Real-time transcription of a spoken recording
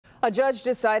A judge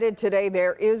decided today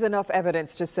there is enough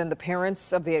evidence to send the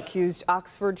parents of the accused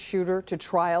Oxford shooter to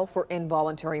trial for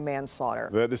involuntary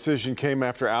manslaughter. The decision came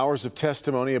after hours of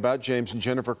testimony about James and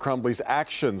Jennifer Crumbley's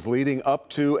actions leading up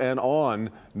to and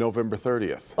on November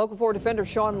 30th. Local 4 defender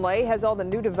Sean Lay has all the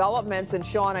new developments. And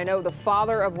Sean, I know the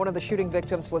father of one of the shooting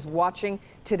victims was watching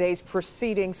today's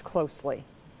proceedings closely.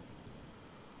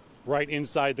 Right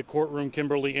inside the courtroom,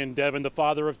 Kimberly and Devin, the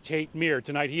father of Tate Meir.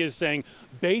 Tonight he is saying,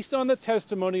 based on the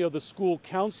testimony of the school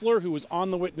counselor who was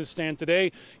on the witness stand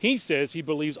today, he says he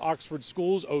believes Oxford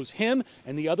Schools owes him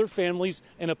and the other families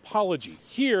an apology.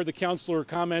 Here, the counselor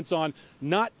comments on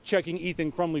not checking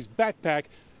Ethan Crumbley's backpack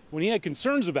when he had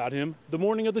concerns about him the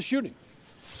morning of the shooting.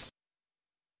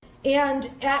 And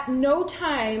at no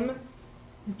time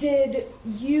did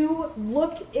you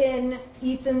look in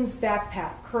Ethan's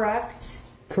backpack, correct?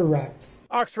 Correct.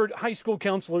 Oxford High School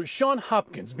counselor Sean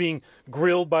Hopkins being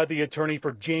grilled by the attorney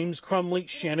for James Crumbley,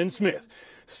 Shannon Smith.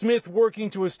 Smith working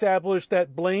to establish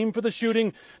that blame for the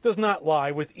shooting does not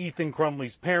lie with Ethan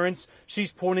Crumbley's parents.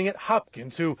 She's pointing at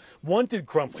Hopkins, who wanted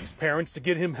Crumbley's parents to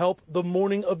get him help the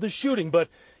morning of the shooting, but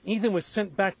Ethan was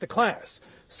sent back to class.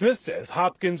 Smith says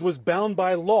Hopkins was bound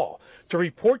by law to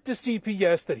report to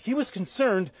CPS that he was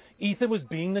concerned Ethan was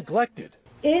being neglected.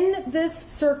 In this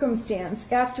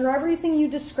circumstance, after everything you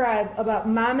described about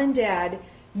mom and dad,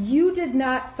 you did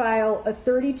not file a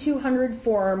 3200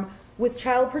 form with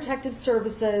Child Protective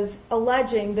Services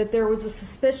alleging that there was a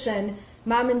suspicion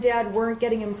mom and dad weren't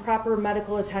getting him proper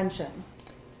medical attention.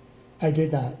 I did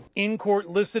that. In court,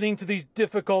 listening to these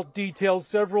difficult details,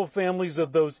 several families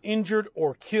of those injured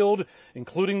or killed,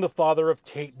 including the father of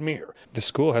Tate Meir. The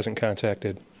school hasn't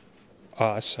contacted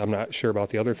us. I'm not sure about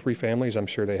the other 3 families. I'm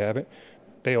sure they haven't.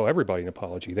 They owe everybody an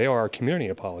apology. They owe our community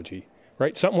an apology,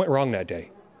 right? Something went wrong that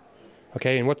day,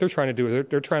 okay? And what they're trying to do is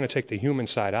they're trying to take the human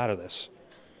side out of this,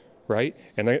 right?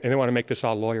 And they want to make this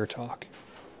all lawyer talk,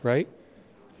 right?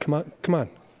 Come on,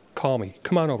 call me.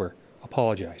 Come on over.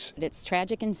 Apologize. It's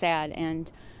tragic and sad,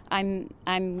 and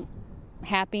I'm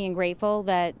happy and grateful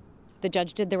that the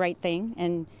judge did the right thing,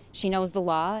 and she knows the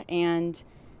law, and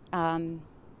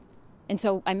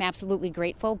so I'm absolutely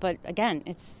grateful, but again,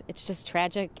 it's just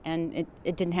tragic, and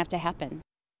it didn't have to happen.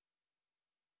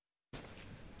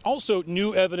 Also,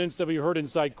 new evidence that we heard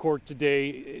inside court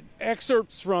today,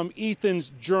 excerpts from Ethan's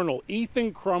journal,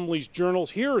 Ethan Crumbley's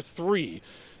journals. Here are 3.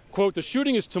 Quote, the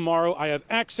shooting is tomorrow. I have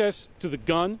access to the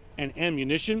gun and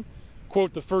ammunition.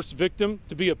 Quote, the first victim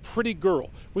to be a pretty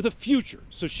girl with a future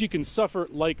so she can suffer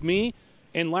like me.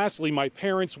 And lastly, my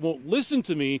parents won't listen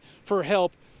to me for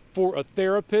help for a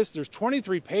therapist. There's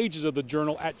 23 pages of the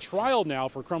journal at trial now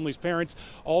for Crumbley's parents.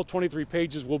 All 23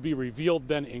 pages will be revealed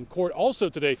then in court. Also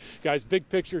today, guys, big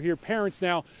picture here. Parents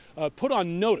now put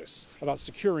on notice about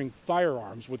securing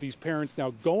firearms, with these parents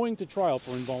now going to trial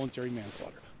for involuntary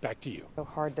manslaughter. Back to you. So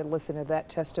hard to listen to that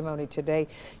testimony today.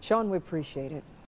 Sean, we appreciate it.